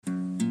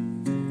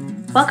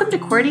Welcome to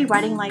QWERTY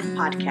Writing Life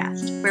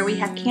Podcast, where we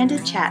have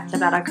candid chats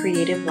about our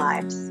creative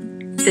lives.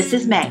 This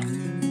is May.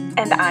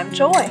 And I'm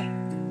Joy.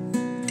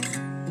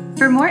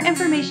 For more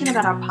information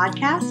about our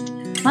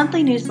podcast,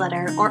 monthly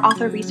newsletter, or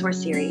author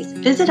resource series,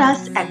 visit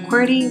us at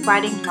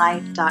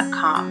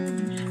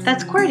QWERTYWritingLife.com.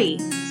 That's QWERTY,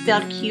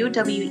 spelled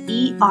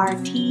QWERTY.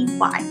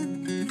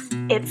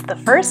 It's the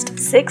first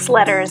 6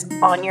 letters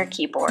on your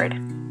keyboard.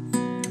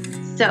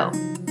 So,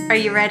 are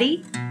you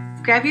ready?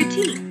 Grab your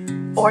tea.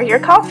 Or your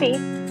coffee.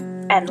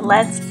 And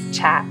let's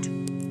chat.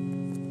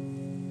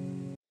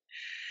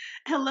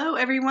 Hello,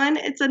 everyone.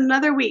 It's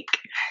another week.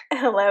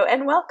 Hello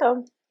and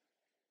welcome.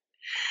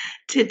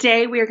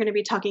 Today, we are going to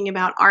be talking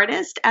about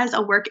artist as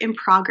a work in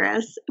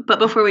progress. But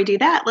before we do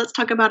that, let's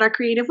talk about our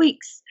creative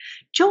weeks.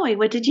 Joy,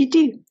 what did you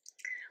do?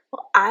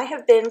 Well, I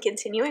have been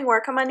continuing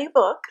work on my new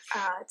book.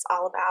 It's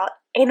all about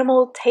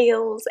animal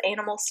tales,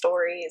 animal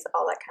stories,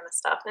 all that kind of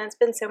stuff. And it's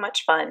been so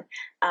much fun.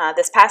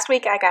 This past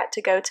week, I got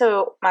to go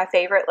to my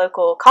favorite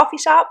local coffee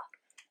shop.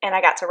 And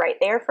I got to write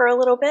there for a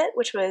little bit,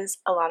 which was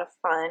a lot of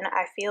fun.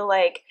 I feel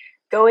like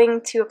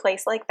going to a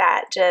place like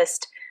that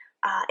just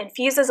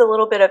infuses a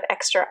little bit of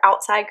extra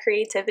outside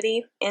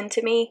creativity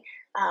into me.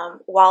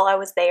 While I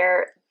was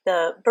there,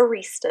 the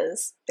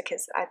baristas,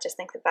 because I just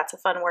think that that's a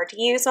fun word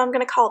to use, so I'm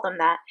going to call them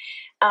that,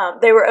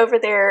 they were over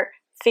there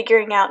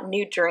figuring out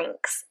new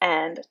drinks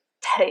and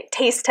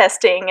taste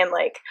testing and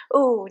like,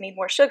 oh, we need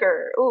more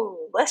sugar,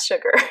 oh, less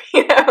sugar,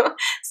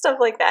 stuff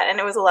like that. And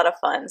it was a lot of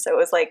fun. So it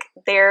was like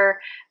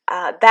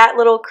that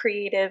little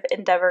creative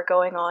endeavor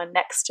going on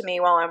next to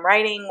me while I'm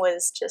writing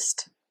was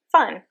just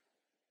fun.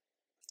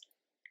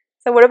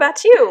 So what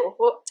about you?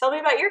 Well, tell me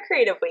about your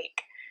creative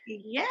week.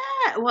 Yeah,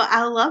 well,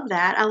 I love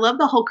that. I love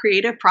the whole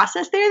creative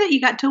process there that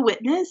you got to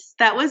witness.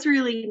 That was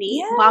really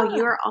neat. Yeah. While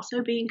you were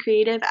also being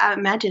creative, I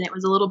imagine it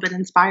was a little bit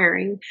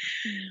inspiring.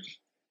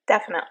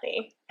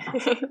 Definitely.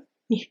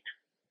 Yeah.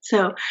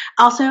 So,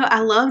 also, I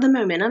love the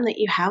momentum that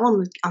you have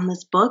on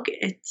this book.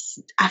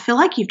 I feel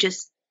like you've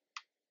just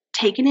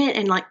taken it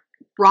and like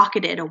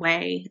rocketed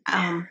away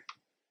on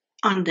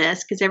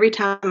this, because every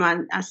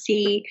time I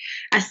see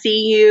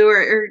you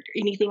or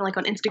anything like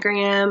on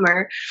Instagram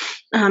or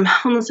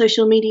on the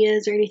social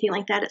medias or anything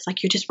like that, it's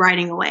like you're just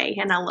writing away,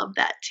 and I love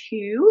that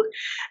too.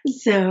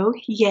 So,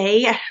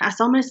 yay!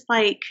 It's almost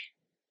like,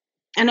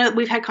 I know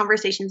we've had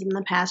conversations in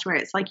the past where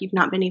it's like you've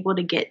not been able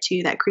to get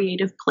to that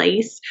creative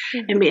place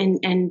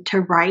and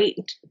to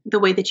write the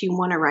way that you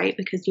want to write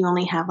because you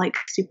only have like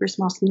super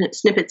small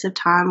snippets of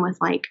time with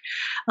like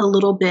a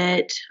little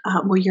bit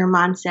where your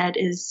mindset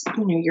is,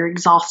 you're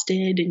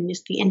exhausted and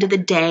it's the end of the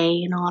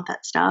day and all of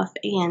that stuff.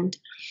 And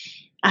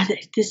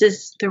this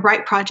is the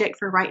right project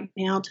for right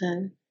now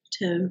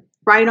to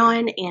write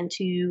on and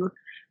to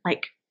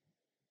like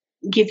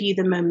give you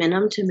the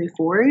momentum to move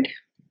forward.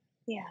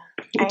 Yeah.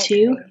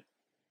 Too.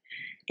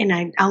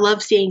 And I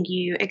love seeing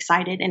you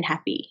excited and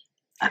happy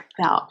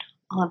about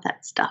all of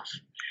that stuff.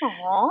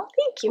 Aw,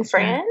 thank you,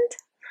 friend.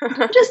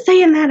 I'm just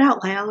saying that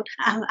out loud.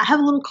 I have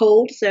a little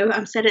cold, so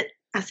I said it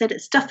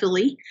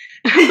stuffily,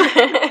 but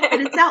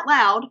it's out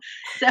loud.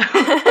 So,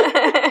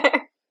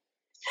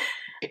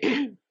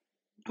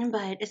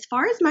 but as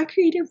far as my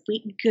creative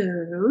week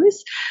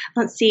goes,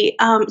 let's see.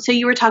 So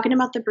you were talking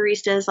about the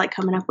baristas, like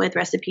coming up with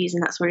recipes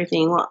and that sort of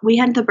thing. Well, we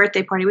had the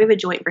birthday party. We have a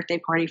joint birthday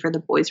party for the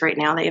boys right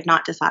now. They have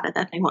not decided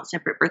that they want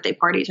separate birthday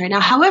parties right now.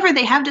 However,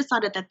 they have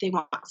decided that they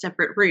want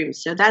separate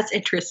rooms. So that's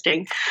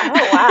interesting.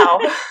 Oh, wow.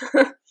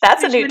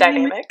 That's a new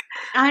dynamic.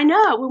 I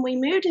know. When we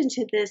moved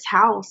into this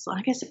house,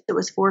 I guess it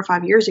was 4 or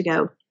 5 years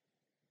ago,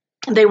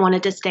 they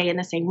wanted to stay in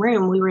the same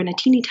room. We were in a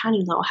teeny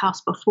tiny little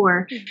house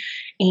before,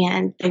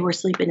 and they were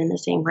sleeping in the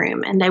same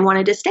room, and they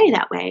wanted to stay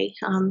that way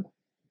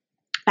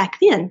back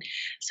then.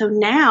 So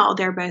now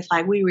they're both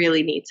like, we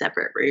really need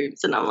separate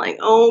rooms, and I'm like,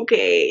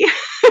 okay.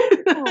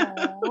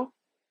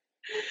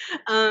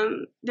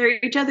 They're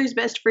each other's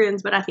best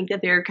friends, but I think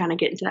that they're kind of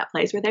getting to that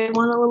place where they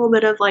want a little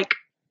bit of like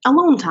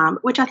alone time,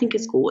 which I think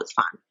is cool. It's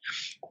fine.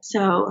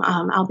 So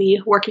I'll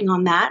be working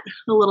on that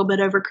a little bit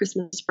over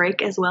Christmas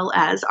break, as well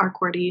as our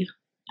QWERTY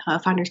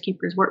Finders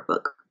Keepers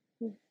workbook.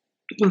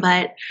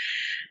 But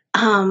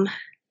I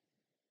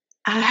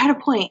had a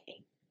point.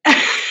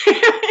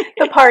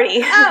 The party.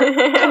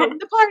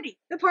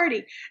 The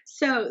party.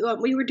 So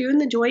we were doing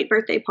the joint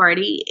birthday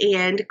party,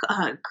 and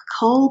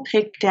Cole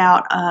picked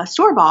out a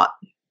store-bought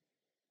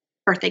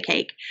birthday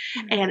cake,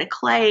 and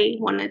Clay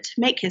wanted to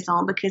make his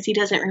own because he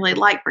doesn't really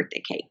like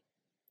birthday cake.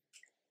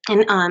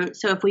 And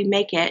so if we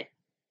make it,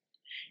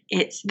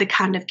 it's the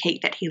kind of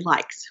cake that he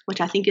likes, which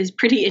I think is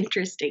pretty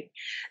interesting.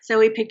 So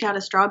we picked out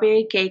a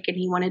strawberry cake, and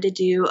he wanted to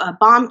do a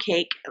bomb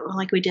cake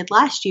like we did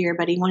last year,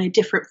 but he wanted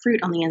different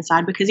fruit on the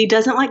inside because he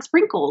doesn't like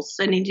sprinkles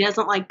and he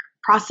doesn't like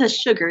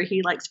processed sugar.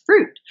 He likes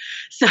fruit.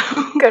 So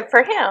good for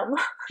him.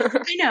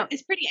 I know,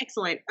 it's pretty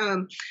excellent.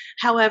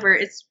 However,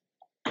 it's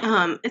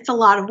a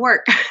lot of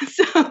work.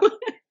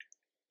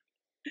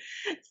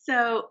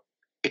 So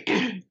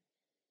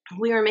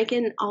we were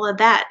making all of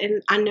that,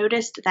 and I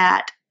noticed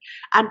that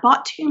I'd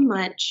bought too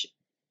much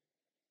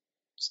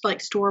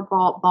like store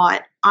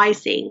bought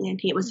icing, and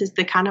it was just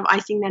the kind of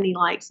icing that he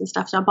likes and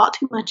stuff. So I bought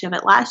too much of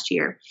it last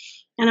year.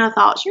 And I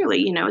thought,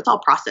 surely, it's all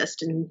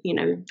processed and,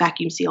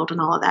 vacuum sealed and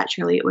all of that.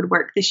 Surely it would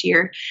work this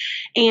year.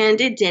 And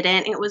it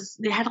didn't.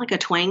 It had like a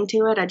twang to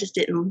it. I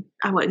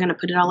wasn't going to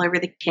put it all over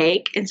the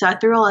cake. And so I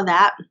threw all of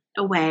that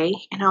away.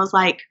 And I was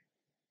like,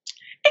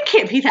 it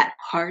can't be that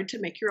hard to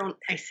make your own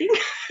icing.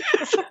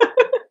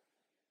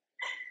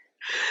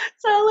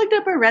 So I looked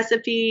up a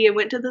recipe and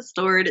went to the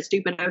store at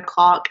Stupid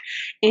O'Clock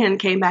and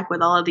came back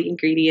with all of the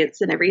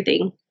ingredients and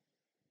everything.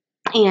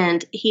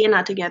 And he and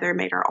I together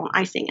made our own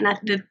icing. And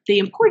the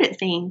important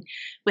thing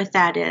with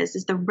that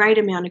is the right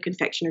amount of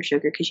confectioner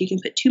sugar, because you can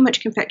put too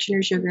much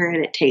confectioner sugar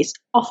and it tastes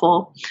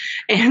awful.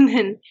 And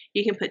then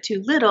you can put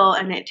too little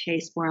and it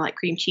tastes more like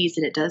cream cheese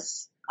than it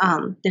does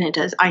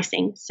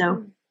icing.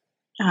 So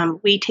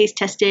we taste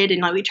tested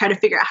and we try to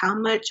figure out how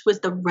much was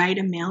the right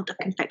amount of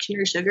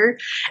confectioner sugar.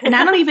 And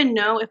I don't even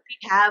know if we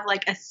have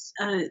like a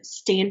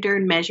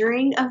standard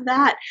measuring of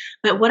that.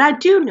 But what I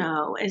do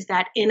know is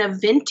that in a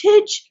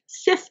vintage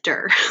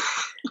sifter,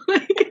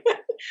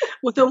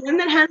 with the one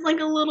that has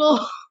like a little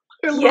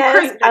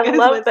yes, I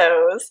love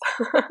those.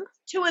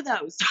 2 of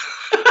those.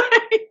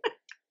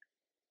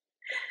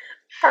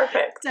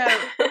 Perfect. So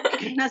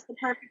that's the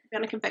perfect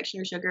amount of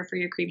confectioner sugar for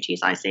your cream cheese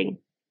icing.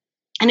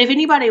 And if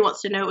anybody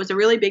wants to know, it was a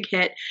really big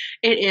hit.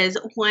 It is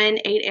 1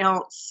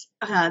 8-ounce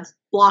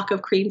block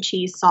of cream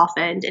cheese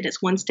softened, and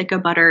it's 1 stick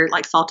of butter,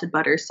 like salted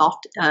butter,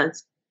 softened.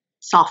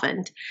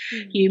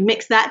 Mm-hmm. You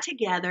mix that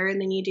together,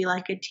 and then you do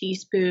like a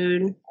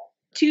teaspoon,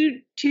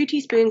 two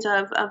teaspoons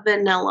of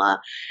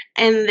vanilla,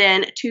 and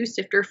then 2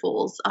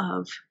 sifterfuls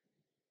of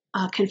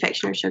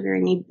confectioner sugar,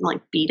 and you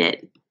like beat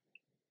it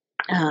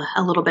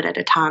a little bit at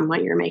a time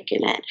while you're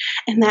making it,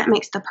 and that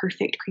makes the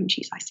perfect cream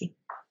cheese icing.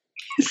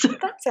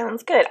 That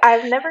sounds good.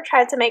 I've never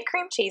tried to make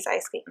cream cheese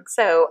icing,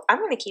 so I'm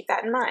going to keep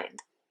that in mind.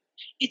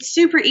 It's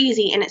super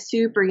easy and it's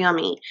super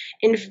yummy.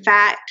 In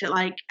fact,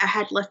 like I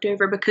had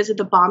leftover because of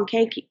the bomb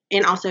cake,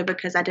 and also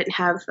because I didn't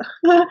have,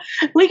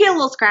 we get a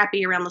little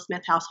scrappy around the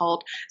Smith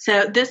household.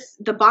 So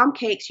the bomb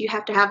cakes, you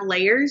have to have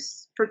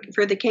layers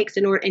for the cakes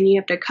in order, and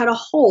you have to cut a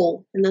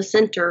hole in the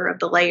center of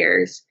the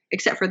layers,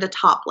 except for the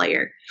top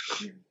layer.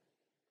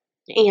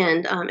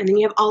 And then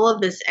you have all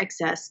of this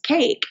excess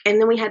cake. And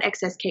then we had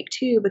excess cake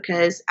too,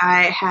 because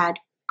I had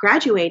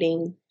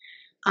graduating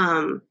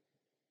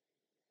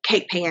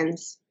cake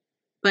pans,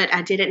 but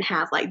I didn't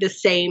have like the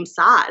same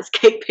size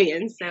cake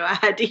pan. So I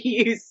had to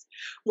use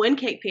 1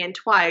 cake pan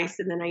twice.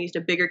 And then I used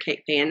a bigger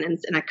cake pan and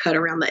I cut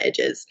around the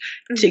edges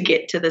to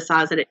get to the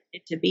size that it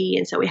needed to be.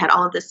 And so we had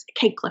all of this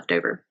cake left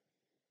over.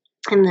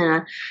 And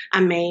then I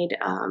made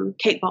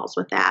cake balls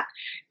with that.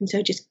 And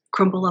so just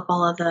crumble up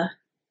all of the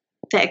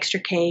extra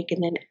cake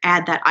and then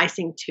add that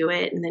icing to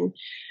it and then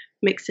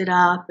mix it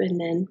up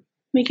and then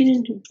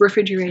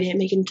refrigerate it,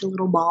 make it into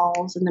little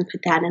balls, and then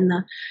put that in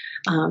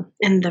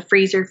the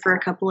freezer for a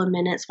couple of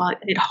minutes while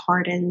it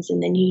hardens.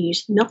 And then you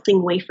use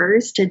melting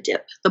wafers to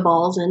dip the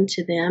balls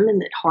into them,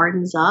 and it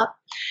hardens up.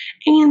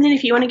 And then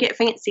if you want to get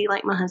fancy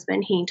like my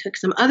husband, he took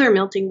some other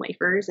melting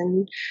wafers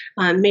and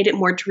made it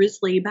more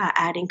drizzly by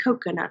adding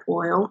coconut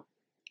oil.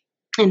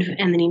 And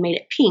then he made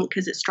it pink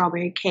because it's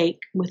strawberry cake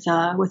with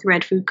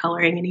red food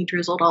coloring, and he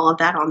drizzled all of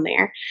that on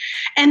there.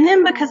 And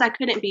then because I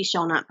couldn't be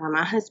shown up by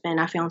my husband,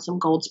 I found some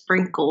gold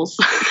sprinkles.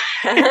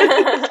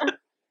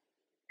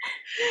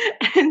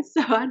 And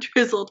so I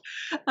drizzled,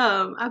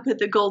 I put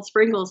the gold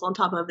sprinkles on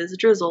top of his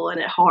drizzle, and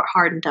it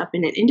hardened up,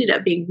 and it ended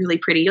up being really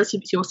pretty. You'll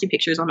see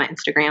pictures on my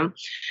Instagram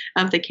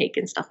of the cake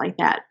and stuff like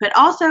that. But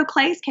also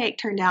Clay's cake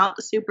turned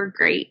out super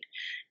great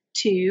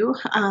too.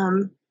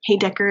 He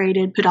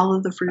decorated, put all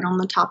of the fruit on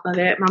the top of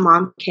it. My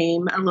mom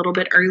came a little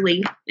bit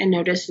early and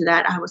noticed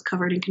that I was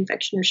covered in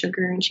confectioner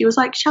sugar, and she was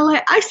like, "Shall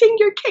I icing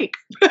your cake?"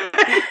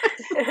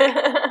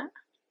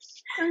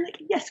 I'm like,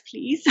 "Yes,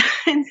 please."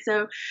 And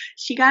so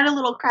she got a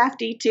little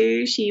crafty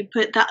too. She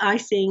put the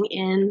icing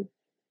in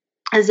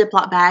a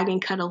Ziploc bag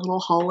and cut a little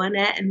hole in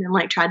it, and then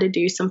like tried to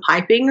do some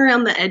piping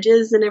around the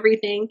edges and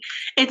everything.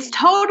 It's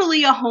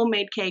totally a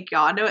homemade cake,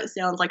 y'all. I know it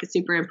sounds like it's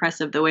super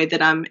impressive the way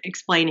that I'm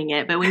explaining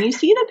it, but when you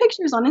see the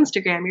pictures on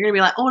Instagram, you're gonna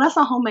be like, "Oh, that's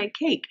a homemade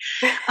cake."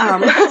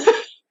 Those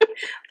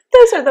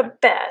are the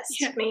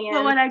best, man.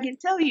 But what I can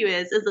tell you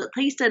is it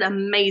tasted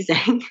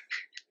amazing,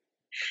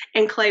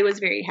 and Clay was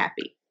very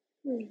happy.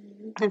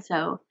 And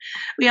so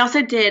we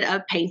also did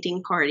a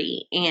painting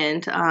party,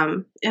 and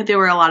there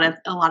were a lot of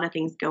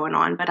things going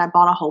on, but I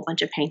bought a whole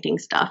bunch of painting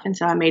stuff, and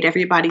so I made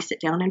everybody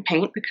sit down and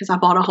paint because I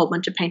bought a whole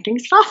bunch of painting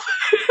stuff.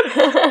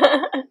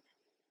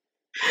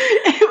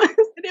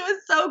 It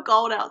was so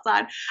cold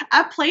outside.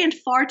 I planned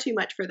far too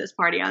much for this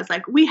party. I was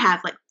like, we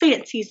have like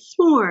fancy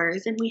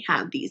s'mores, and we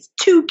have these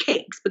 2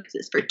 cakes because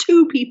it's for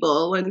 2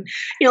 people, and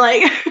you're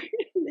like,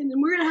 and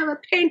then we're gonna have a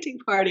painting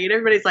party, and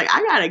everybody's like,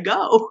 I gotta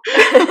go.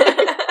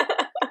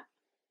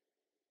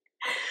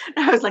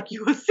 I was like,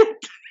 "You will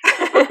sit.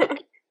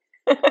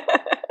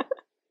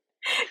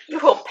 You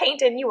will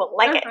paint and you will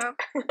like it.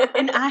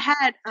 And I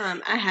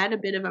had a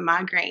bit of a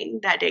migraine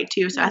that day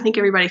too, so I think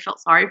everybody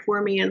felt sorry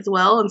for me as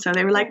well, and so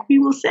they were like, "We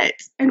will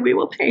sit and we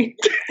will paint."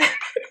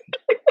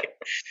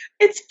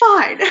 It's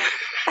fine.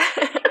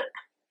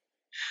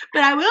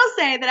 But I will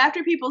say that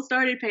after people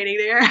started painting,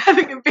 they are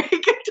having a very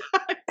good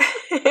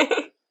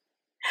time.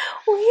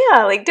 Well,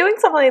 yeah, like doing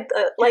something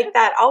like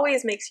that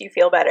always makes you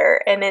feel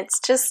better. And it's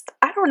just,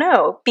 I don't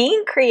know,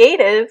 being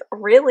creative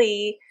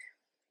really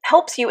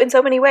helps you in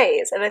so many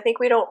ways. And I think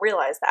we don't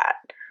realize that.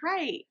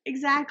 Right,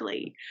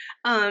 exactly.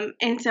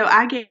 And so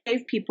I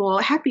gave people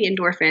happy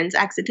endorphins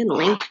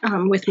accidentally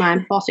with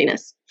my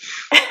bossiness.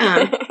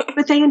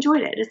 But they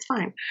enjoyed it. It's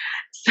fine.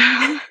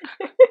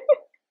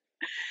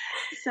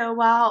 So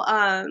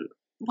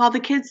while the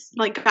kids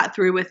like got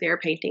through with their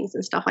paintings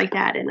and stuff like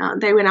that,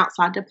 and they went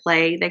outside to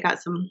play, they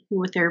got some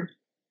with their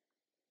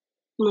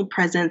little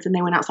presents, and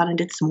they went outside and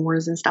did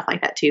s'mores and stuff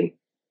like that too.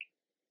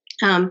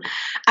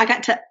 I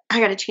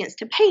got a chance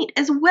to paint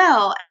as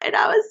well, and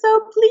I was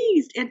so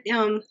pleased. And I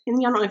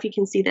don't know if you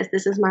can see this.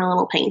 This is my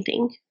little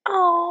painting.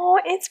 Oh,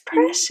 it's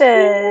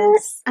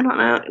precious. I don't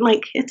know,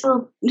 like it's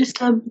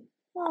just a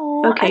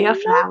bouquet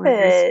of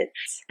flowers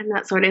and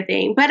that sort of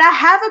thing. But I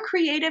have a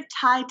creative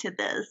tie to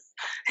this.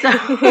 So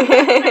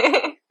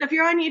if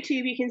you're on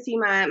YouTube, you can see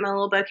my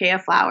little bouquet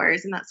of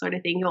flowers and that sort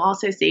of thing. You'll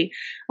also see.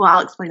 Well,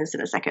 I'll explain this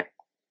in a second.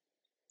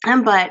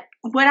 But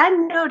what I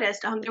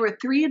noticed, there were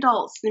 3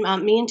 adults,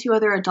 me and 2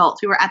 other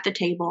adults, who were at the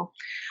table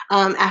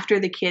after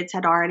the kids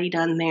had already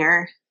done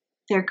their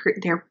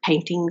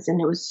paintings, and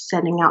it was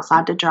sitting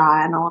outside to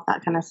dry and all of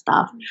that kind of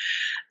stuff.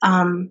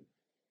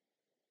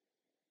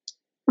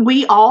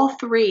 We all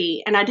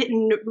 3, and I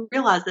didn't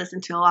realize this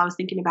until I was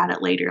thinking about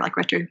it later, like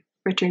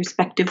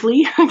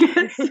retrospectively, I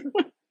guess.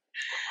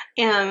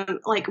 And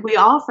like we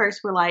all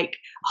first were like,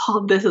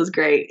 "Oh, this is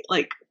great!"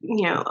 Like,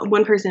 you know,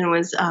 one person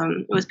was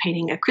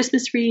painting a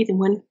Christmas wreath, and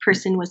one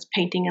person was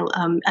painting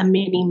a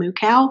mini moo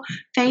cow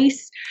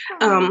face.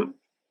 And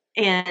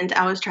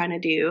I was trying to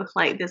do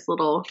like this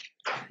little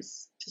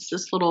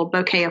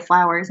bouquet of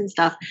flowers and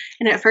stuff.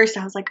 And at first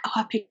I was like, "Oh,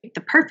 I picked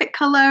the perfect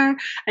color,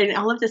 and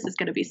all of this is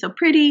going to be so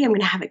pretty. I'm going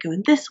to have it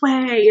going this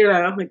way," you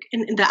know. Like,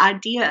 and the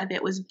idea of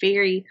it was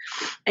very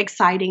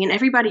exciting, and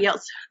everybody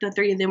else, the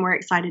 3 of them, were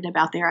excited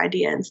about their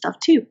idea and stuff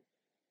too.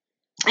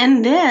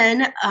 And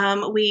then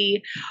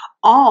we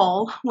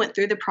all went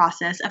through the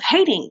process of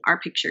hating our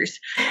pictures.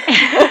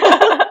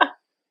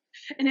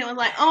 And it was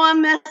like, "Oh, I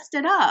messed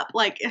it up.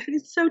 Like,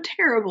 it's so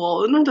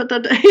terrible.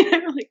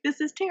 Like, this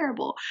is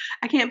terrible.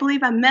 I can't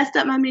believe I messed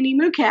up my mini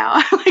moo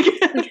cow."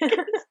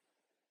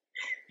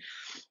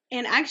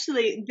 And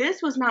actually,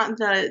 this was not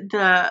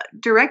the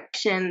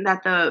direction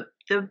that the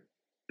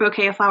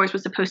bouquet of flowers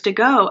was supposed to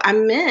go. I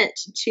meant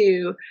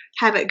to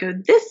have it go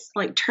this,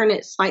 like turn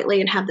it slightly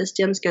and have the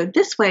stems go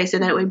this way so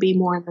that it would be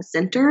more in the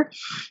center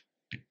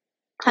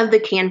of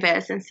the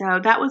canvas. And so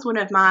that was one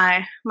of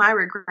my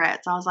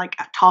regrets. I was like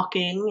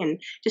talking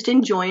and just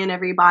enjoying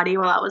everybody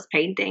while I was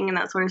painting and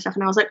that sort of stuff,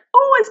 and I was like,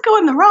 "Oh, it's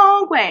going the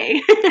wrong way."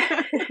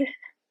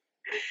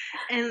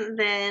 And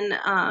then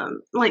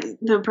like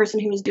the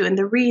person who was doing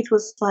the wreath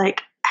was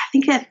like, I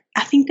think that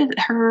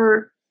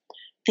her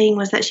thing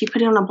was that she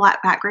put it on a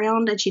black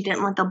background and she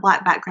didn't let the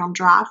black background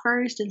dry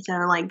first, and so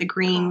like the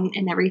green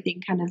and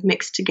everything kind of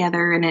mixed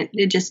together, and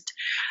it just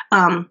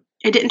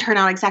it didn't turn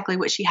out exactly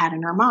what she had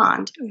in her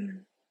mind.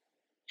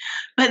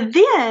 But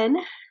then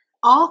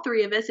all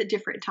 3 of us at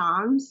different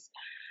times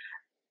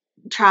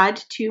tried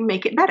to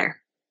make it better.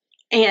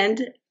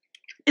 And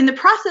in the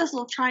process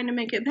of trying to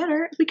make it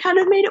better, we kind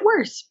of made it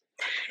worse.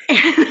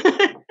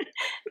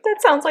 That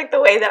sounds like the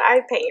way that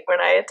I paint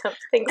when I attempt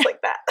things like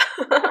that.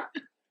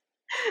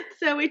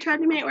 So we tried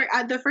to make it work.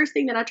 The first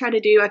thing that I tried to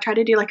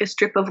do like a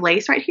strip of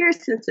lace right here,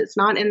 since it's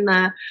not in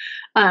the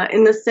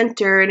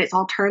center and it's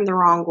all turned the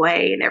wrong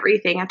way and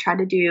everything. I tried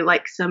to do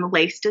like some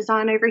lace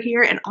design over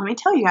here, and let me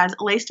tell you guys,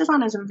 lace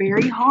design is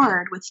very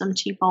hard with some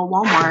cheap old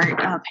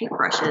Walmart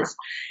paintbrushes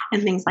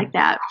and things like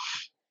that.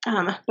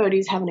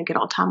 Bodie's having a good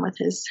old time with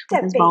his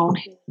bone.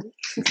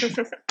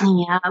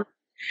 Yeah.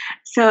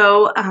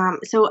 So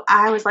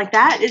I was like,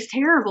 "That is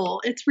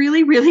terrible. It's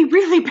really, really,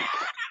 really bad."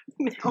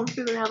 Now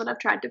that I've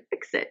tried to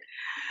fix it.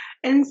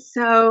 And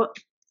so,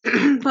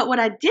 but what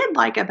I did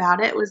like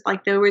about it was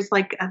like there was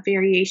like a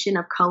variation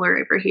of color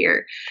over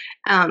here.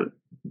 And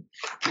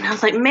I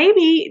was like,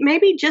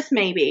 maybe just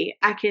maybe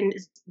I can,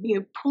 you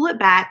know, pull it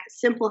back,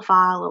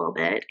 simplify a little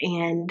bit,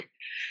 and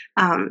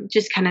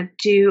just kind of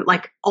do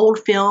like old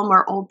film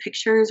or old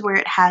pictures where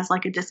it has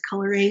like a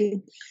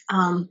discoloration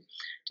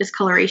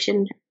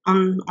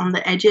on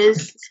the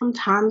edges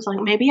sometimes. Like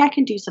maybe I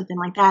can do something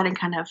like that and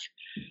kind of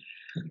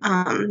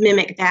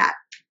mimic that.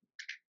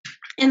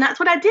 And that's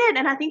what I did.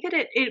 And I think that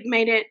it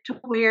made it to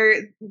where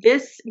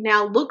this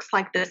now looks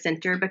like the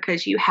center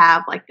because you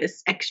have like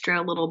this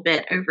extra little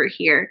bit over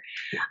here.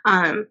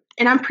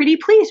 And I'm pretty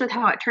pleased with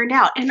how it turned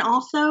out. And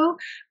also,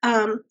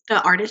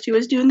 the artist who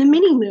was doing the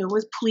mini moo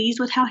was pleased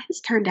with how his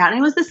turned out. And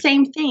it was the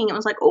same thing. It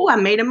was like, oh, I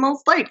made a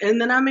mistake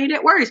and then I made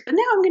it worse. But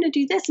now I'm going to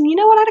do this. And you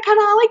know what? I kind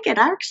of like it.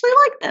 I actually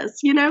like this,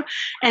 you know?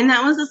 And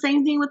that was the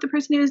same thing with the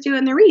person who was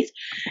doing the wreath.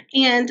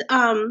 And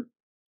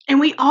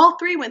we all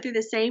three went through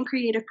the same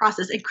creative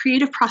process, and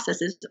creative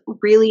processes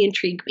really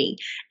intrigue me.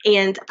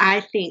 And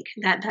I think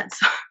that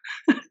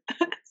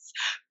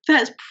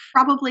that's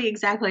probably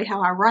exactly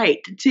how I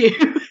write too.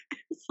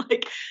 It's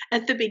like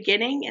at the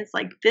beginning, it's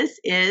like, this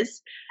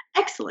is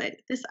excellent.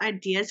 This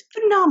idea is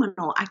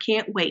phenomenal. I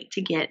can't wait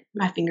to get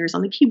my fingers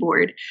on the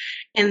keyboard.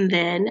 And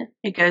then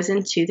it goes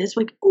into this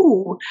like,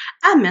 ooh,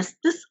 I messed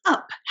this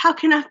up. How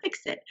can I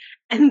fix it?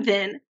 And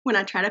then when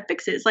I try to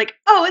fix it, it's like,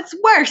 oh, it's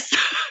worse.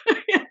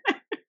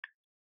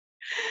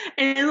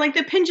 And like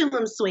the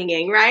pendulum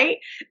swinging, right?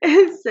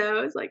 And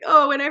so it's like,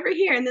 oh, whenever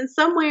here. And then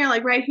somewhere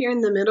like right here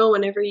in the middle,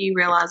 whenever you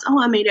realize, oh,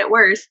 I made it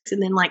worse.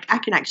 And then like, I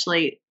can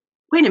actually,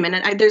 wait a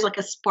minute, there's like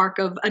a spark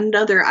of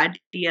another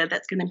idea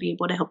that's going to be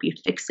able to help you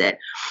fix it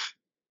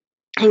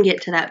and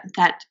get to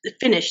that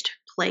finished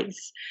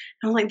place.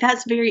 And I was like,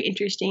 that's very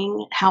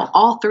interesting how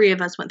all three of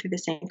us went through the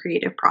same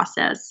creative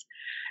process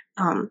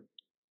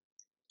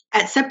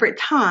at separate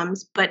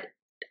times, but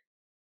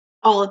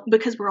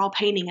because we're all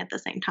painting at the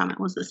same time. It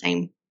was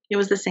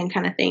the same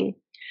kind of thing.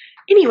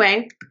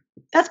 Anyway,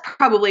 that's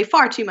probably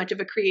far too much of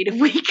a creative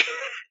week.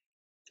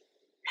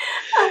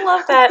 I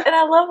love that. And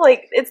I love,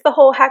 like, it's the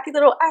whole happy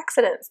little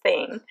accidents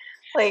thing.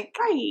 Like,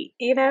 right.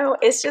 You know,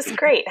 it's just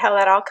great how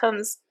that all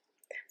comes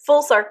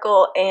full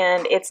circle,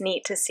 and it's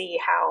neat to see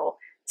how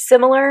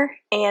similar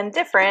and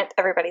different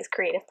everybody's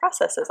creative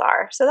processes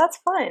are. So that's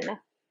fun.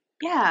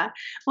 Yeah.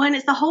 Well, and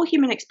it's the whole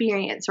human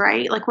experience,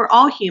 right? Like, we're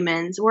all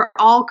humans. We're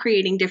all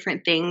creating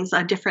different things,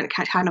 a different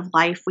kind of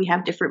life. We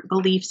have different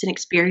beliefs and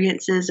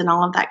experiences and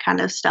all of that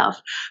kind of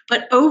stuff.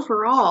 But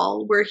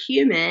overall, we're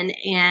human,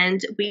 and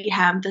we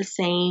have the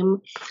same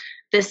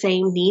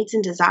needs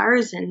and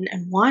desires and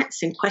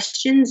wants and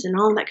questions and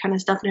all that kind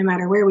of stuff, no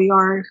matter where we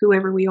are,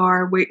 whoever we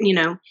are,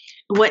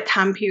 what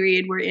time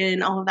period we're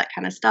in, all of that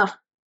kind of stuff.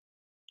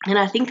 And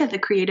I think that the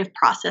creative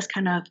process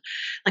kind of,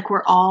 like,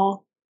 we're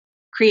all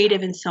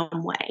creative in some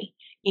way,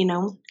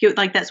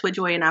 like that's what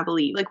Joy and I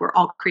believe, like we're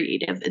all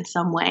creative in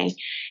some way.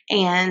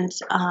 And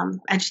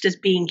just as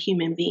being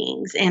human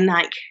beings, and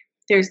like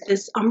there's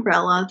this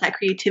umbrella, that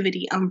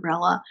creativity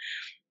umbrella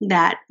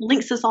that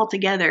links us all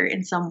together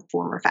in some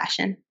form or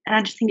fashion. And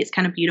I just think it's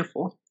kind of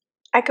beautiful.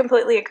 I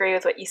completely agree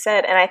with what you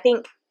said. And I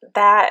think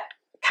that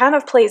kind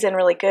of plays in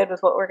really good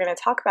with what we're going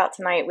to talk about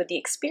tonight with the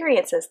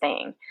experiences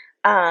thing.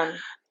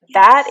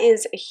 That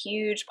is a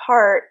huge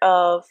part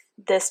of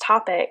this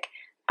topic.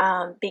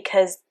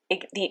 Because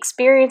the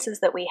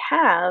experiences that we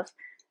have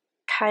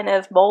kind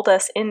of mold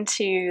us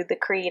into the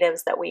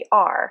creatives that we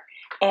are.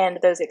 And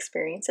those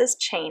experiences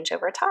change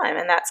over time.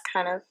 And that's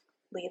kind of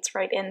leads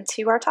right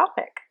into our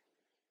topic.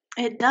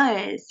 It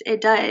does.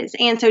 It does.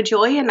 And so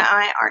Joy and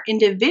I are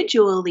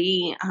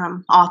individually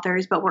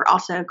authors, but we're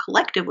also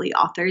collectively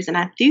authors. And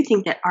I do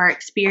think that our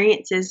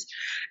experiences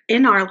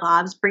in our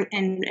lives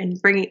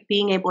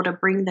being able to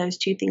bring those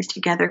two things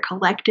together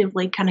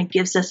collectively kind of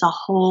gives us a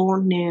whole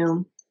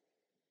new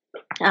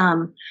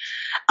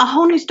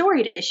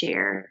story to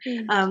share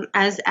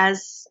as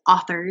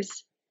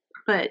authors.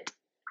 But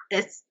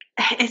it's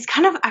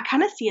kind of, I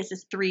kind of see us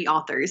as three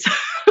authors.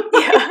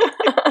 Yeah.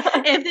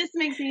 If this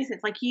makes any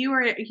sense, like you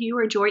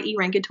are Joy E.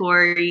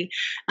 Rankatori,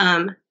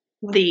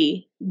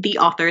 the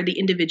author, the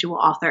individual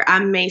author.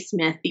 I'm May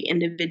Smith, the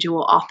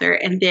individual author,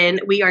 and then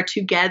we are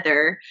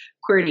together,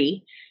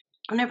 QWERTY.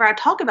 Whenever I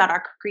talk about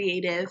our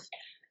creative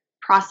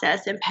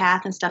process and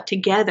path and stuff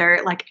together,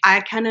 like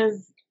I kind of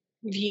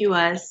view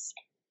us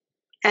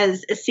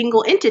as a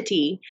single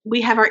entity.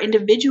 We have our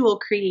individual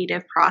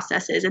creative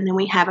processes, and then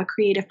we have a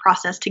creative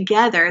process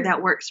together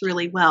that works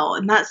really well.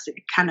 And that's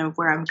kind of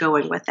where I'm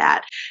going with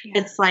that.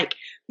 Yeah. It's like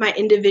my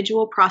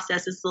individual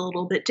process is a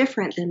little bit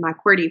different than my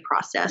QWERTY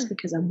process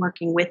because I'm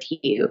working with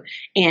you,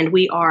 and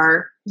we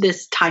are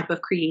this type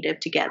of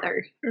creative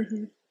together.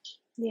 Mm-hmm.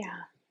 Yeah.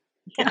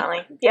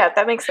 Definitely. Yeah,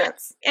 that makes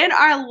sense. In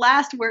our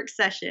last work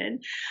session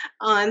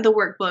on the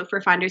workbook for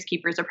Finders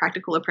Keepers, A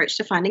Practical Approach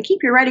to Find and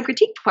Keep Your Writing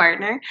Critique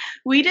Partner,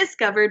 we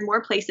discovered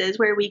more places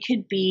where we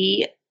could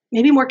be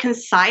maybe more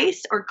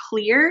concise or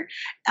clear,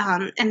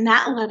 and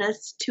that led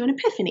us to an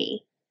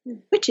epiphany,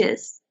 which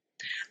is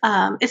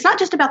it's not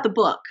just about the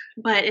book,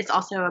 but it's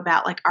also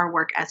about like our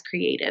work as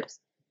creatives.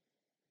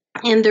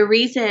 And the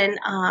reason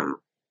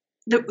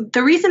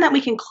the reason that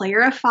we can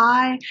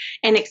clarify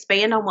and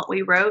expand on what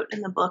we wrote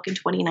in the book in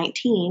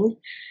 2019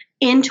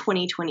 in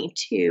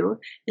 2022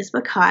 is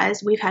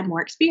because we've had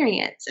more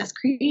experience as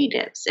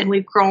creatives, and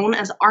we've grown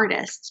as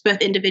artists,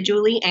 both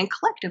individually and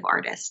collective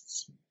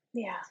artists.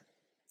 Yeah.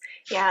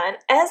 Yeah. And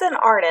as an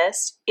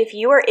artist, if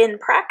you are in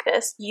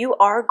practice, you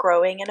are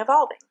growing and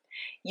evolving.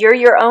 You're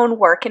your own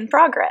work in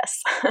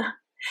progress.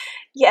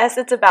 Yes,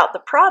 it's about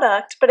the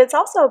product, but it's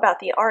also about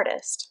the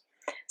artist.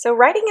 So,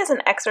 writing is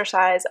an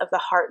exercise of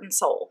the heart and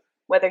soul,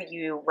 whether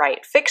you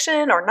write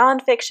fiction or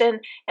nonfiction,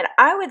 and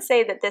I would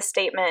say that this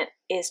statement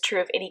is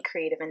true of any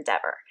creative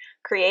endeavor.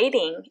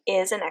 Creating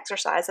is an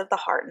exercise of the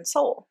heart and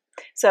soul.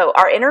 So,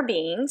 our inner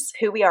beings,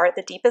 who we are at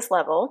the deepest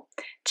level,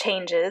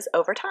 changes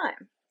over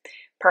time.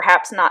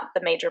 Perhaps not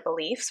the major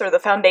beliefs or the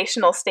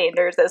foundational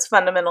standards, those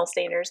fundamental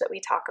standards that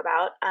we talk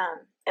about,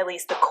 at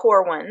least the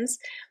core ones,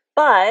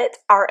 but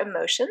our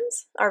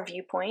emotions, our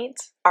viewpoint,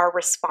 our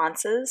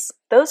responses,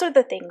 those are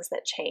the things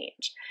that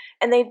change.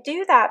 And they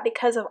do that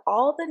because of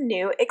all the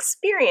new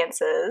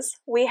experiences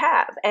we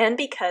have and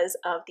because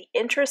of the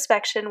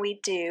introspection we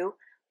do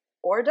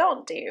or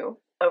don't do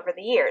over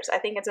the years. I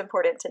think it's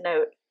important to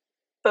note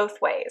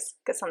both ways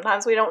because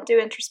sometimes we don't do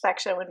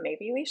introspection when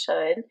maybe we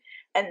should,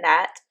 and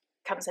that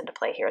comes into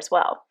play here as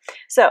well.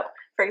 So,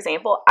 for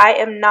example, I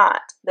am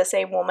not the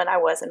same woman I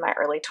was in my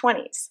early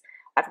 20s.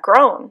 I've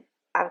grown,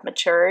 I've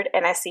matured,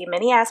 and I see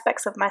many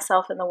aspects of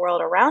myself in the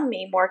world around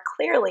me more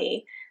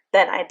clearly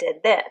than I did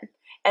then.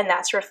 And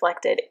that's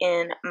reflected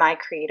in my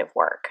creative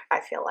work, I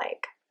feel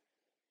like.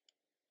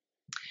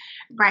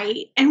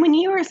 Right. And when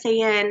you were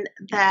saying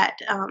that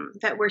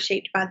that we're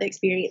shaped by the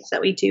experience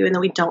that we do and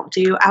that we don't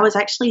do, I was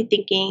actually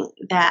thinking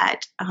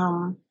that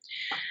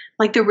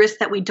like the risks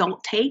that we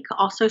don't take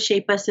also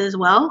shape us as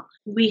well.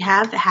 We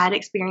have had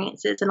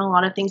experiences and a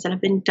lot of things that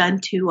have been done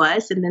to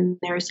us, and then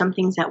there are some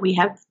things that we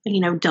have,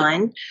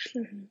 done.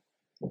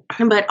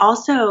 Mm-hmm. But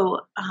also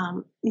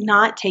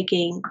not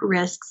taking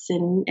risks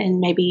and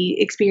maybe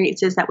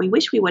experiences that we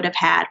wish we would have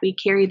had. We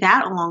carry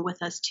that along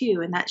with us too,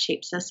 and that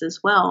shapes us as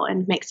well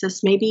and makes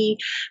us maybe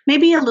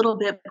a little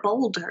bit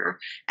bolder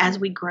as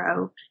we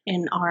grow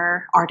in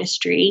our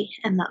artistry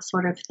and that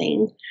sort of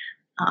thing.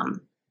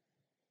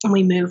 And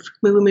we move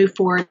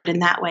forward in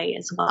that way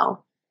as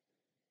well.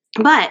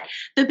 But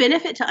the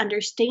benefit to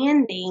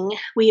understanding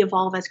we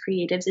evolve as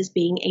creatives is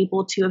being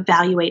able to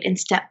evaluate and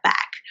step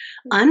back,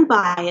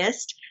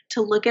 unbiased,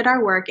 to look at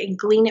our work and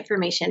glean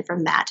information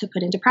from that to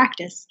put into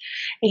practice.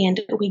 And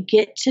we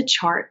get to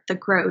chart the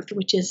growth,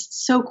 which is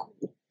so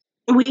cool.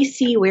 We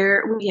see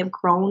where we have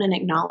grown and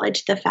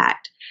acknowledge the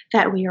fact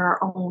that we are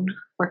our own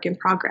work in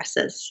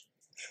progresses.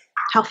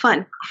 How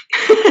fun.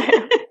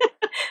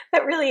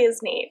 That really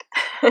is neat.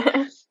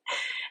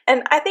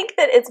 And I think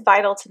that it's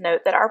vital to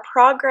note that our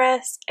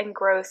progress and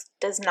growth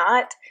does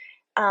not,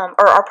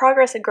 or our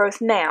progress and growth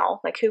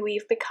now, like who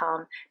we've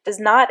become, does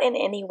not in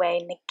any way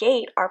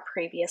negate our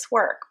previous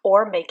work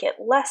or make it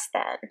less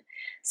than.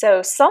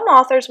 So some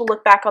authors will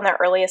look back on their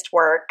earliest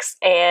works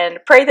and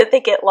pray that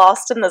they get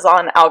lost in the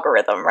Zon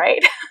algorithm,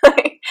 right?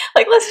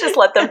 Like, let's just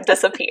let them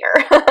disappear.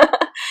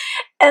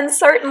 And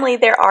certainly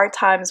there are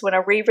times when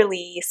a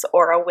re-release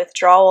or a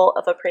withdrawal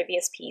of a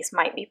previous piece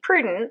might be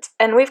prudent,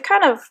 and we've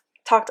kind of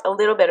talked a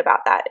little bit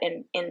about that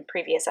in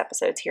previous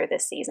episodes here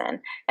this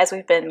season as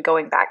we've been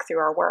going back through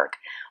our work.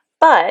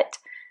 But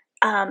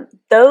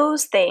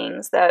those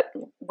things, that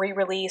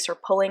re-release or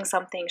pulling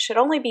something, should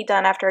only be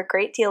done after a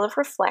great deal of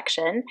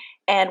reflection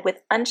and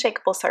with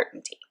unshakable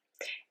certainty.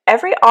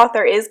 Every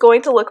author is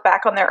going to look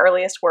back on their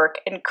earliest work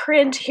and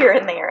cringe here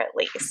and there at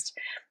least.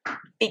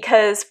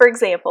 Because, for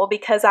example,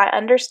 because I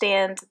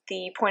understand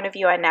the point of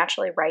view I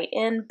naturally write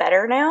in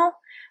better now,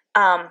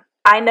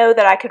 I know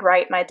that I could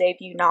write my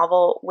debut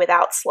novel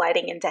without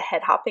sliding into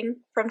head hopping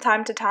from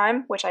time to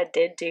time, which I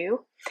did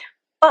do.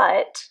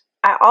 But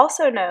I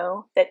also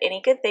know that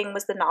any good thing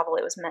was the novel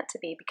it was meant to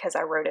be because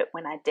I wrote it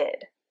when I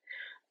did,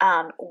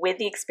 with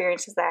the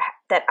experiences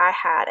that I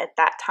had at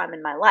that time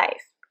in my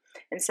life.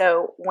 And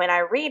so when I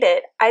read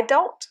it, I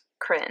don't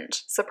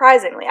cringe,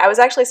 surprisingly. I was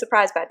actually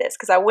surprised by this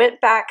because I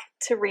went back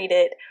to read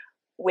it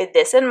with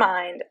this in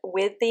mind,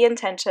 with the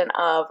intention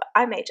of,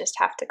 I may just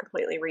have to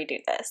completely redo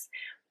this.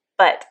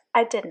 But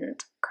I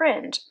didn't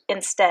cringe.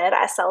 Instead,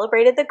 I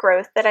celebrated the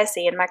growth that I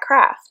see in my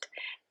craft.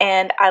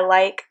 And I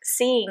like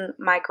seeing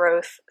my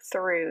growth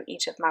through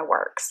each of my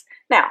works.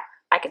 Now,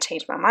 I could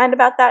change my mind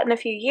about that in a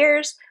few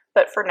years,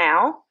 but for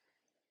now,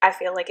 I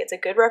feel like it's a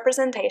good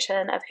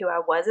representation of who I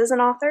was as an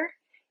author.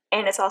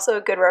 And it's also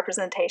a good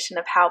representation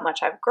of how much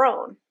I've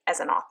grown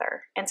as an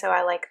author. And so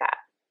I like that.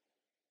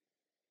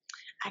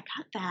 I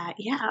got that.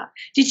 Yeah.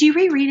 Did you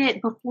reread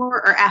it before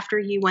or after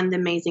you won the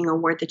amazing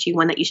award that you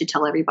won that you should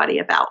tell everybody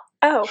about?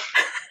 Oh.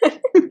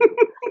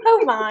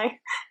 Oh my.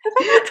 Have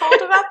I not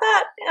told about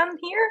that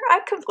here? I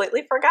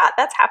completely forgot.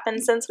 That's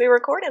happened since we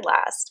recorded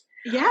last.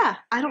 Yeah.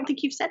 I don't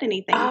think you've said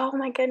anything. Oh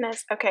my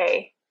goodness.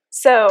 Okay.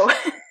 So,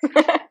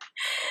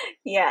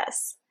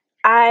 yes.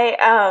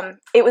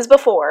 It was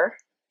before,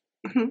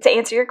 to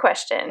answer your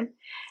question.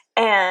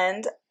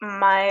 And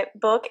my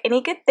book,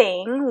 Any Good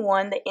Thing,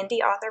 won the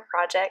Indie Author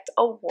Project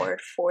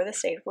Award for the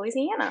state of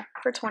Louisiana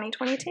for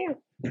 2022.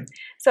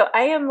 So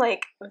I am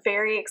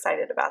very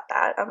excited about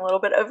that. I'm a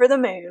little bit over the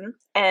moon,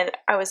 and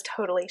I was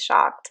totally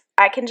shocked.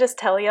 I can just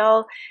tell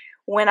y'all,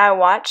 when I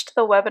watched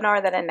the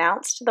webinar that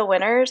announced the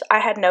winners, I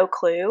had no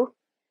clue,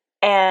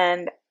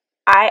 and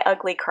I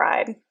ugly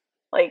cried.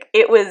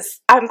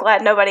 I'm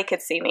glad nobody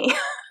could see me.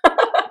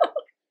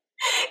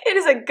 It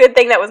is a good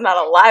thing that was not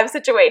a live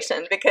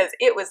situation because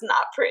it was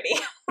not pretty.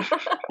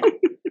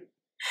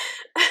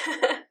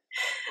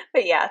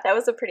 But yeah, that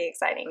was a pretty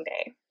exciting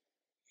day.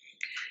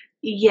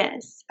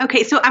 Yes.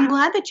 Okay, so I'm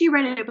glad that you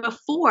read it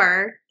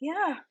before.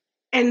 Yeah.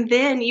 And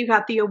then you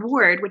got the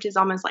award, which is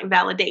almost like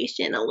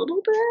validation a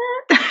little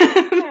bit.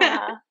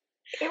 Yeah,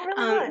 it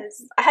really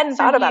was. I hadn't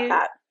thought about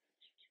that.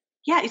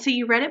 Yeah, so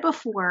you read it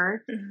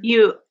before.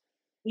 Mm-hmm.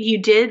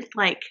 You did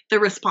like the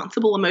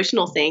responsible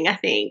emotional thing, I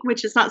think,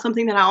 which is not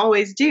something that I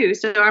always do.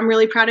 So I'm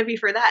really proud of you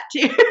for that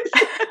too.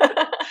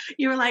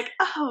 You were like,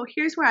 oh,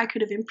 here's where I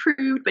could have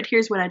improved, but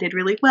here's what I did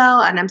really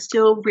well, and I'm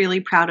still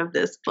really proud of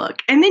this book.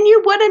 And then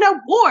you won an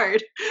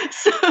award.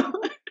 So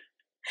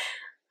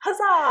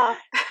huzzah!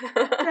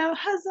 So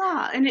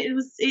huzzah! And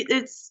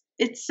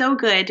it's so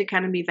good to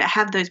kind of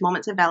have those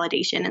moments of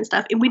validation and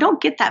stuff, and we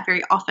don't get that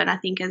very often, I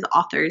think, as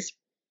authors.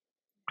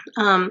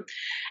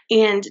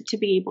 And to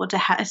be able to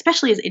have,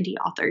 especially as indie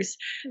authors,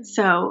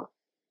 so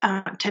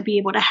to be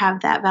able to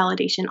have that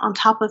validation on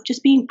top of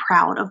just being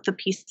proud of the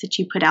piece that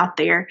you put out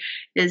there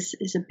is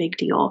a big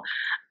deal.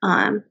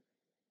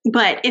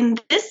 But in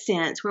this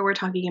sense, where we're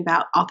talking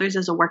about authors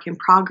as a work in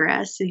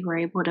progress, you were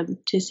able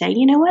to say,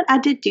 you know what, I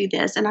did do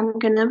this, and I'm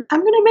gonna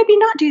maybe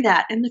not do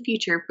that in the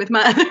future with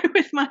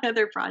my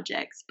other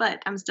projects.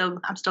 But I'm still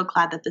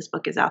glad that this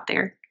book is out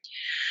there.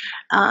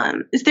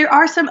 There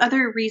are some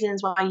other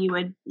reasons why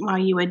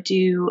you would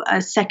do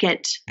a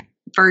second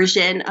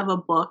version of a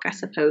book, I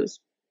suppose.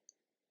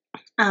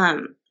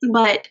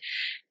 But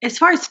as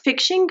far as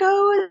fiction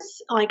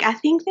goes, like I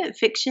think that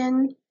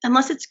fiction,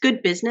 unless it's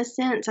good business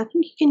sense, I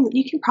think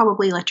you can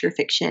probably let your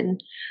fiction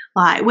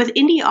lie. With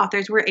indie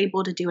authors, we're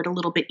able to do it a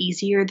little bit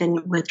easier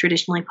than with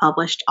traditionally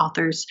published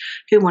authors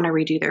who want to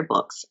redo their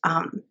books.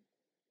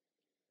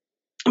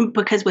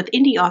 Because with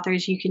indie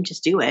authors, you can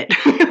just do it.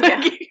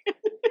 Yeah.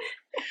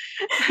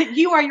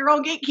 You are your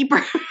own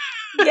gatekeeper.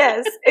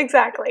 Yes,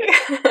 exactly.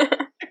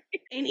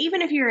 And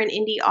even if you're an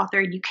indie author,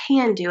 you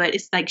can do it.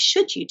 It's like,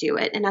 should you do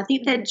it? And I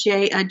think that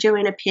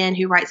Joanna Penn,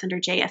 who writes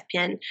under JF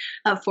Penn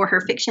for her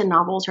fiction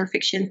novels, her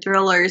fiction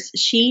thrillers,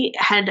 she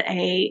had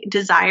a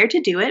desire to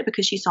do it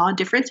because she saw a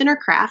difference in her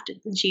craft.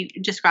 And she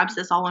describes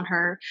this all on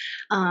her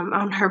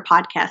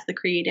podcast, The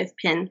Creative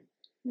Penn.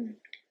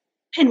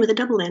 Penn with a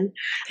double N.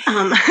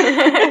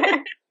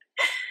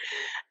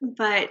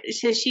 But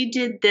so she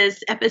did this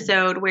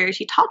episode where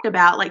she talked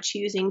about like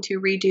choosing to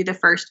redo the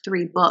first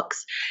 3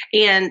 books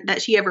and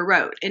that she ever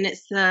wrote. And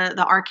it's the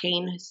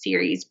Arcane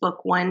series,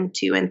 book 1,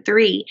 2, and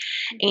 3.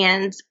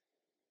 And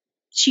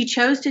she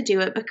chose to do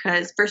it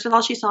because, first of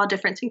all, she saw a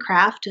difference in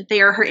craft. They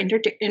are her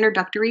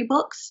introductory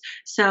books.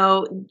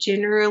 So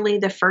generally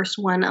the first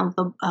one of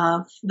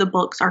the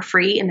books are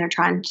free, and they're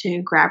trying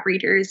to grab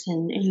readers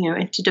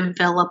and to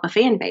develop a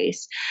fan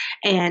base.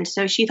 And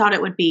so she thought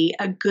it would be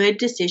a good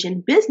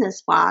decision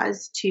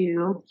business-wise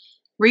to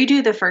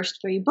redo the first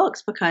 3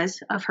 books because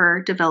of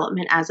her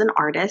development as an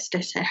artist,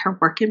 as her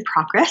work in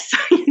progress,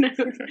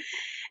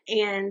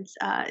 and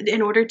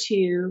in order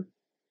to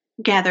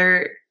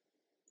gather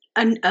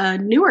a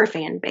newer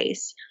fan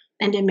base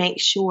and to make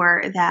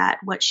sure that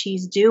what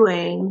she's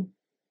doing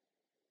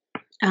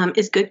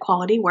is good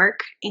quality work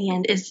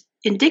and is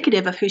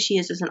indicative of who she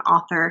is as an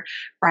author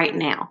right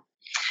now.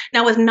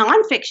 Now, with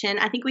nonfiction,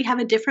 I think we have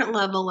a different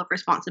level of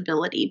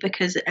responsibility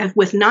because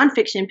with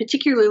nonfiction,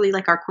 particularly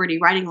like our QWERTY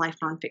Writing Life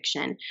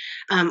nonfiction,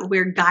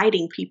 we're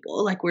guiding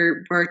people. Like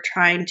we're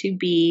trying to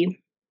be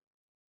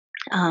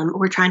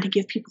we're trying to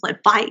give people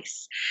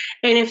advice.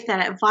 And if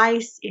that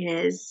advice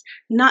is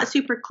not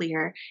super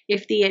clear,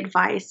 if the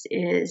advice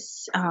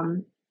is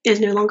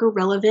no longer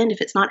relevant,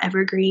 if it's not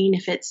evergreen,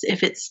 if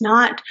it's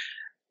not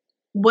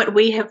what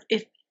we have,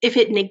 if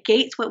it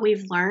negates what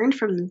we've learned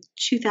from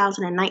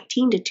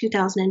 2019 to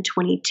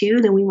 2022,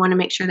 then we want to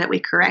make sure that we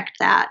correct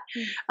that.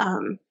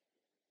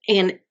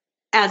 And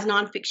as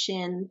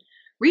nonfiction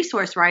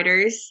resource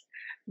writers,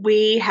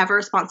 we have a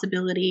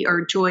responsibility,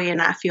 or Joy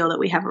and I feel that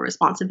we have a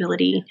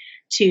responsibility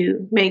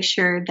to make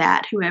sure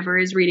that whoever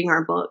is reading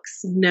our books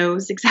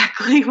knows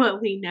exactly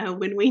what we know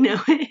when we know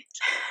it.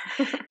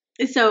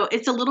 So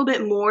it's a little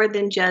bit more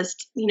than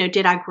just,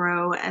 did I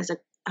grow as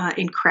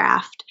in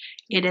craft?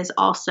 It is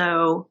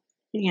also,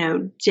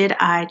 did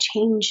I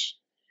change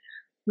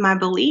my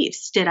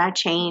beliefs? Did I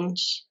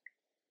change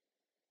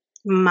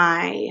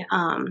my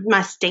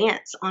my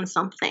stance on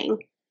something?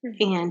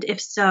 And if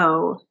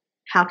so,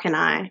 how can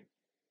I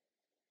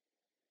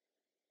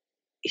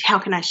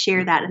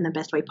share that in the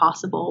best way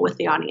possible with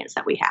the audience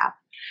that we have,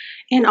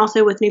 and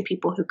also with new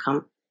people who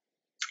come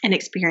and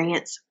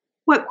experience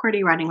what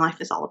QWERTY Writing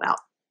Life is all about.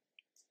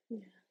 Yeah.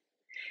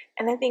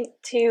 And I think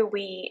too,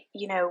 we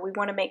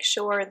want to make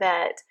sure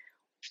that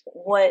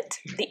what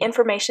the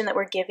information that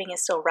we're giving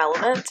is still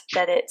relevant,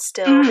 that it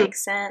still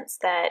makes sense,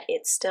 that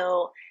it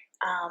still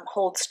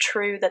holds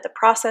true, that the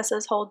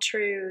processes hold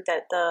true,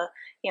 that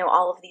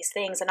all of these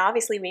things. And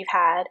obviously we've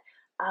had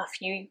a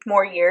few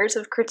more years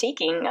of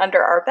critiquing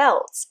under our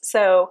belts.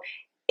 So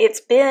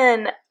it's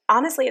been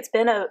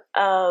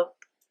a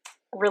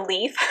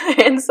relief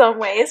in some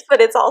ways, but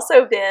it's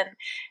also been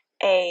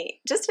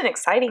just an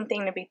exciting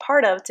thing to be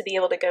part of, to be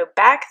able to go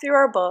back through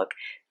our book,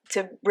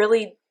 to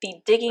really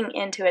be digging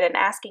into it and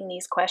asking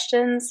these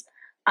questions,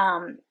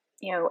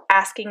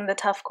 asking the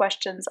tough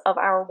questions of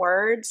our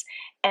words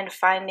and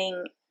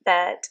finding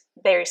that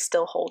they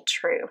still hold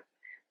true,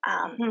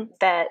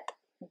 that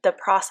the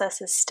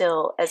process is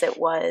still as it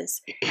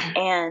was,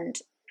 and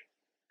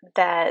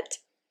that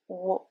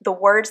the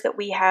words that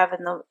we have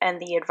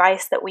and the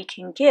advice that we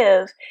can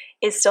give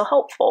is still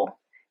helpful,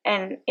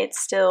 and it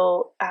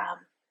still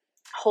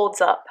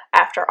holds up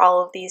after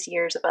all of these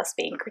years of us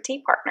being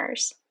critique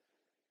partners.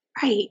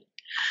 Right.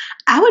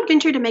 I would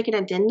venture to make an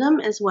addendum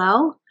as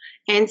well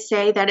and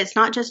say that it's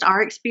not just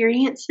our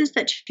experiences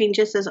that change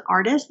us as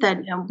artists, that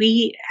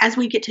as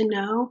we get to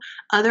know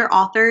other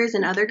authors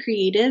and other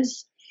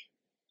creatives,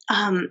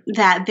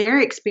 that their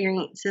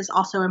experiences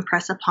also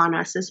impress upon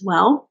us as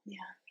well. Yeah.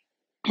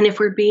 And if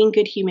we're being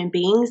good human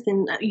beings,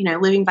 then,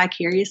 living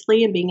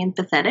vicariously and being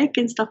empathetic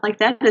and stuff like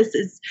that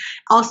is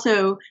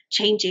also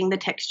changing the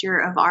texture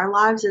of our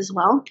lives as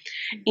well.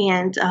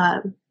 And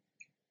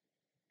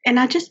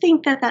I just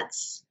think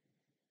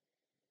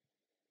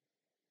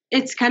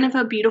it's kind of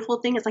a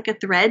beautiful thing. It's like a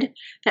thread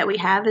that we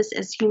have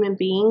as human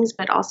beings,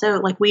 but also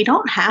like we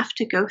don't have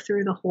to go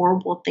through the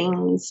horrible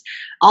things,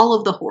 all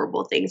of the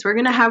horrible things. We're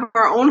going to have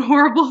our own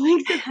horrible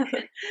things,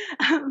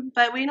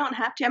 but we don't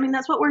have to. I mean,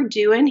 that's what we're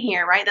doing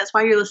here, right? That's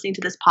why you're listening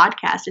to this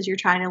podcast, is you're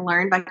trying to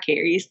learn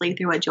vicariously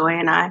through what Joy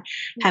and I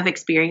have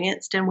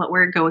experienced and what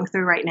we're going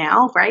through right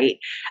now, right?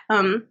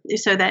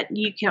 So that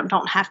you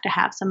don't have to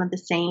have some of the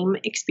same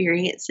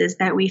experiences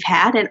that we've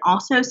had, and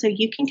also so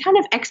you can kind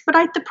of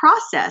expedite the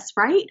process,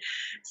 right?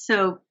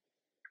 So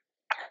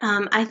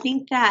I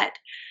think that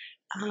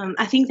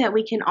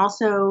we can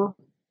also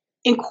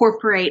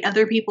incorporate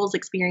other people's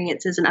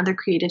experiences and other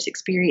creatives'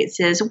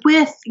 experiences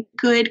with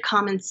good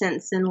common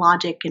sense and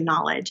logic and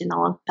knowledge and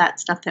all of that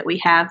stuff that we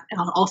have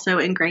also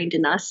ingrained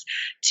in us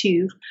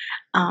to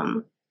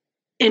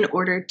in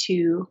order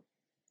to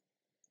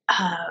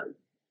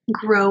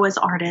grow as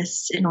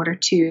artists, in order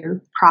to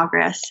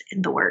progress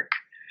in the work.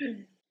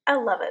 I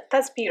love it.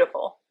 That's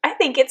beautiful. I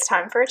think it's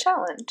time for a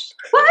challenge.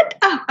 What?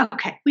 Oh,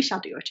 okay. We shall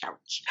do a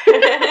challenge.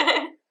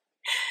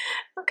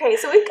 Okay,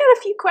 so we've got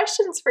a few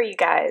questions for you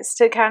guys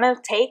to kind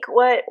of take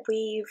what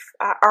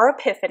our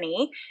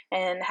epiphany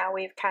and how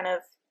we've kind of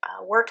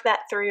worked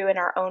that through in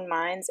our own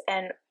minds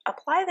and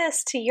apply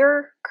this to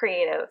your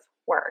creative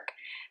work.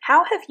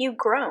 How have you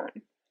grown?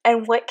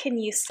 And what can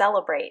you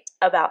celebrate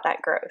about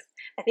that growth?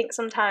 I think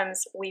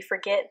sometimes we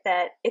forget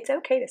that it's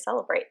okay to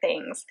celebrate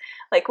things.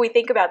 Like, we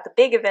think about the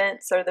big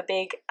events or the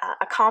big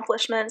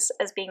accomplishments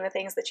as being the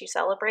things that you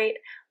celebrate,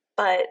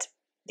 but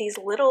these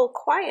little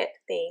quiet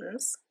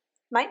things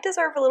might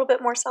deserve a little bit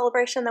more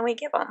celebration than we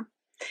give them.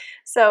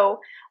 So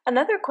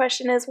another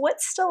question is,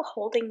 what's still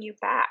holding you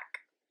back?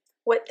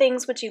 What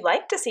things would you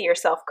like to see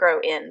yourself grow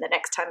in the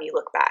next time you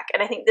look back?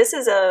 And I think this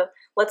is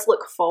let's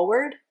look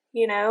forward,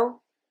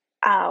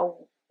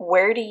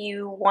 where do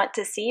you want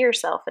to see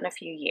yourself in a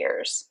few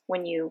years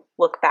when you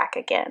look back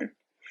again?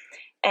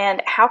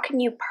 And how can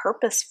you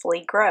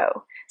purposefully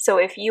grow? So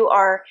if you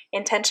are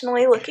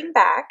intentionally looking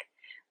back,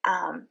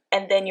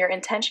 and then you're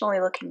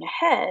intentionally looking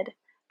ahead,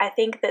 I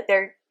think that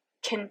there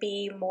can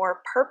be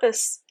more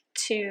purpose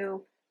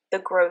to the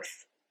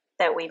growth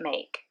that we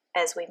make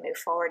as we move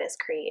forward as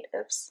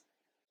creatives.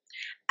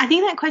 I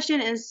think that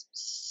question is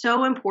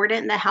so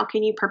important, that how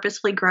can you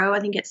purposefully grow? I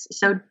think it's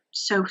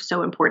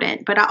so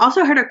important. But I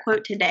also heard a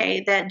quote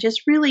today that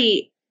just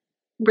really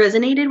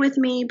resonated with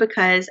me,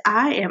 because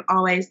I am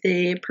always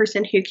the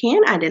person who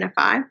can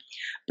identify.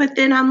 But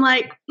then I'm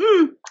like,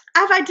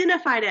 I've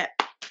identified it.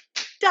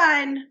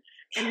 Done.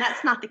 And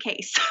that's not the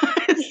case.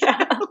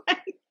 Yeah.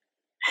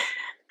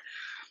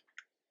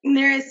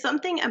 There is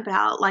something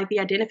about like the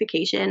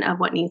identification of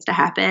what needs to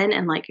happen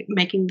and like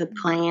making the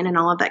plan and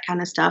all of that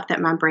kind of stuff that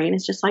my brain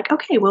is just like,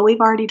 okay, well, we've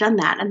already done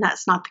that. And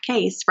that's not the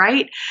case,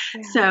 right?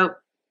 Yeah.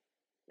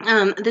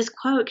 So this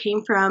quote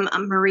came from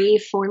Marie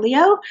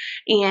Forleo,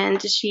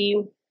 and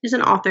she is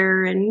an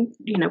author and,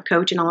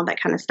 coach and all of that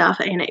kind of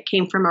stuff. And it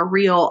came from a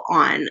reel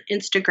on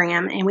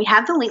Instagram, and we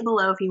have the link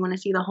below if you want to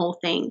see the whole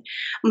thing.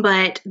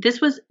 But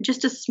this was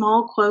just a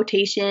small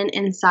quotation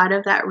inside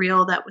of that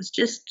reel that was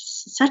just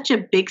such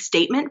a big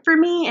statement for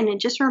me. And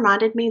it just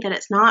reminded me that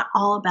it's not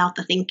all about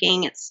the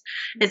thinking.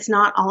 It's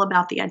not all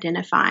about the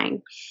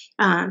identifying.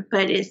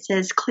 But it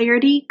says,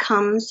 clarity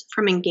comes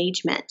from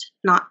engagement,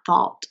 not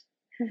thought.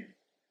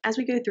 As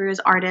we go through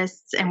as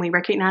artists and we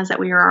recognize that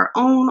we are our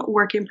own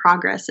work in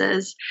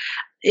progresses,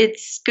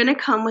 it's going to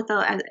come with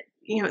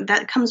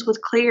that comes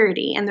with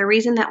clarity. And the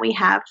reason that we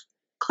have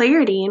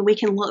clarity and we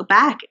can look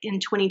back in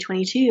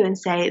 2022 and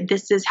say,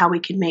 this is how we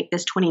can make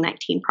this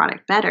 2019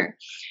 product better,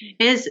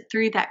 is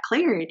through that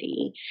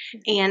clarity.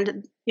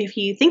 And if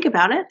you think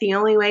about it, the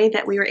only way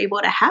that we were able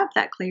to have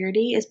that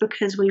clarity is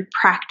because we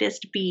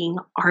practiced being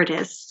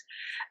artists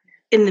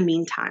in the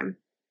meantime.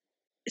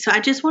 So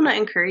I just want to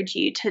encourage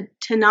you to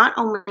not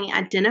only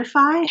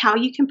identify how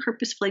you can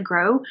purposefully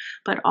grow,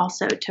 but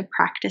also to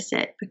practice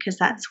it, because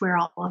that's where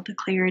all of the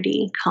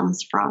clarity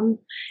comes from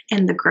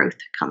and the growth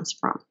comes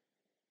from.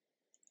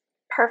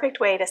 Perfect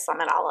way to sum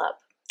it all up.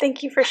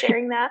 Thank you for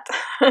sharing that.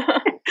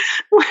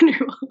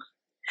 Wonderful.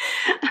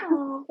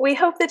 We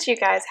hope that you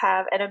guys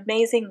have an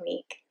amazing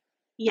week.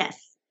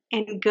 Yes,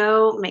 and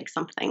go make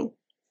something.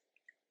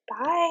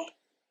 Bye.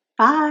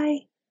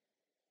 Bye.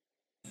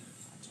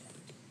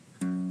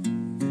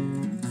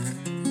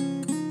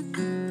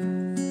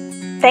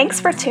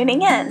 Thanks for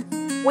tuning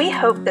in. We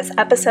hope this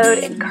episode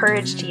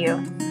encouraged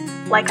you.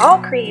 Like all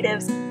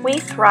creatives, we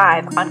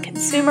thrive on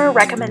consumer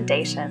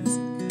recommendations.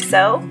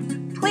 So,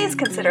 please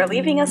consider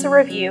leaving us a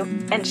review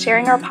and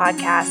sharing our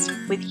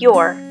podcast with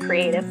your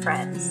creative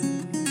friends.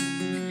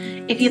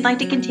 If you'd like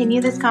to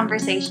continue this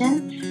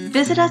conversation,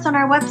 visit us on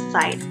our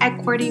website at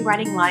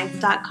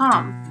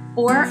QWERTYWritingLife.com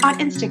or on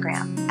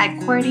Instagram at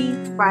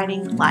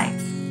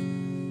QWERTYWritingLife.